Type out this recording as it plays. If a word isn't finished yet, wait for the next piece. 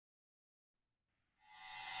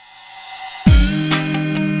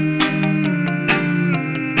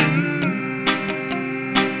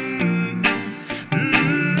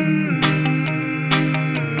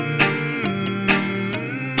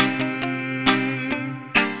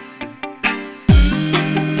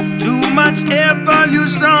smokes, air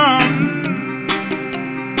pollution.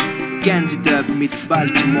 Kandee Dub meets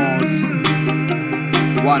Baltimore's.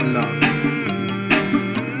 One love.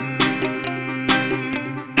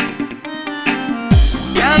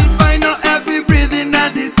 Can't find no air we breathing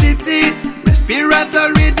at the city.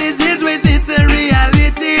 Respiratory disease, we it's a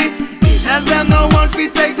reality. Leaders them no one fi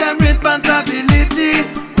take them responsibility.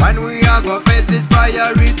 When we are go face this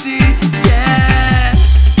priority, yeah.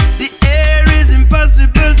 The air is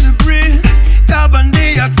impossible to breathe. Carbon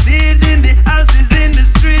dioxide in the houses, in the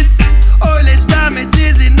streets. Oilage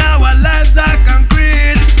damages in our lives are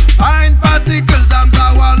concrete. Fine particles harms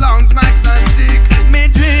our lungs, makes us sick. Me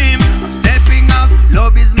dream of stepping up,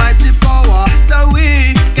 lobby's mighty power, so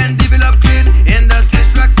we can develop clean industries,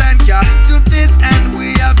 trucks and car. To this end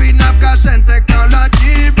we have enough cash and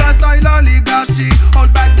technology, but oil oligarchy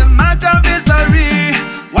hold back the march of history.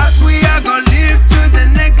 What we are gonna leave to the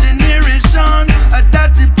next generation, a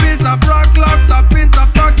dirty piece of rock locked up in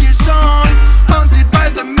suffocation, haunted by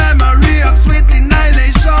the memory of sweet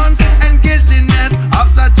annihilations and guiltiness of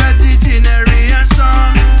such a degeneration.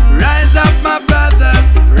 Rise up my brothers,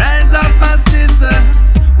 rise up my sisters,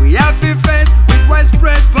 we have to face with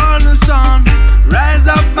widespread pollution. Rise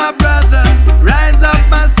up my brothers, rise up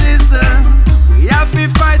my sisters, we have to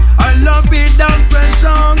fight our lobby down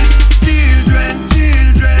pressure. Children,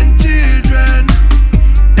 children, children,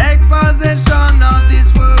 take possession of this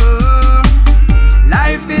world.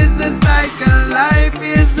 Life is a cycle, life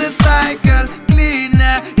is a cycle. Clean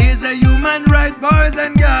air is a human right, boys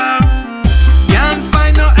and girls. Can't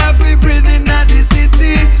find no air we breathing at the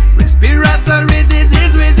city. Respiratory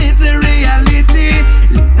disease, we it's a reality.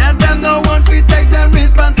 Leaders them no one we take them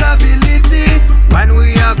responsibility. When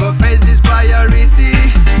we are go face this priority,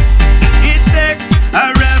 it takes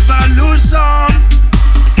a revolution.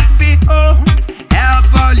 Air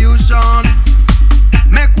pollution,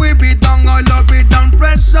 make we be down, oil up, be down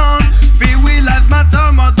pressure. Feel we lives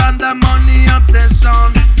matter more than the money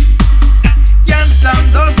obsession. Can't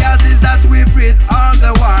stand those gases that we breathe all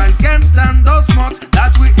the while. Can't stand those smokes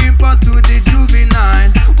that we impose to the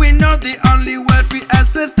juvenile. We know the only way we are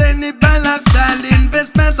sustainable lifestyle.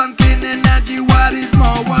 Investments on clean energy, what is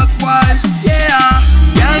more worthwhile? Yeah,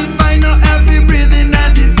 can't find no air we breathing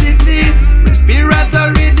at the city.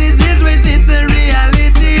 Respiratory disease, we it's a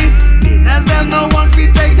reality. Leaders them no one fi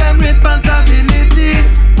take them responsibility.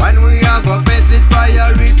 When we are go face this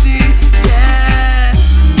priority, yeah.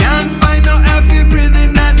 Can't find no air we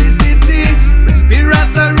breathing at the city.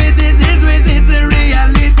 Respiratory disease, we it's a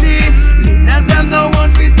reality. Leaders them no one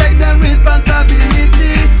fi take them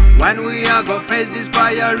responsibility. When we are go face this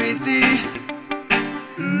priority.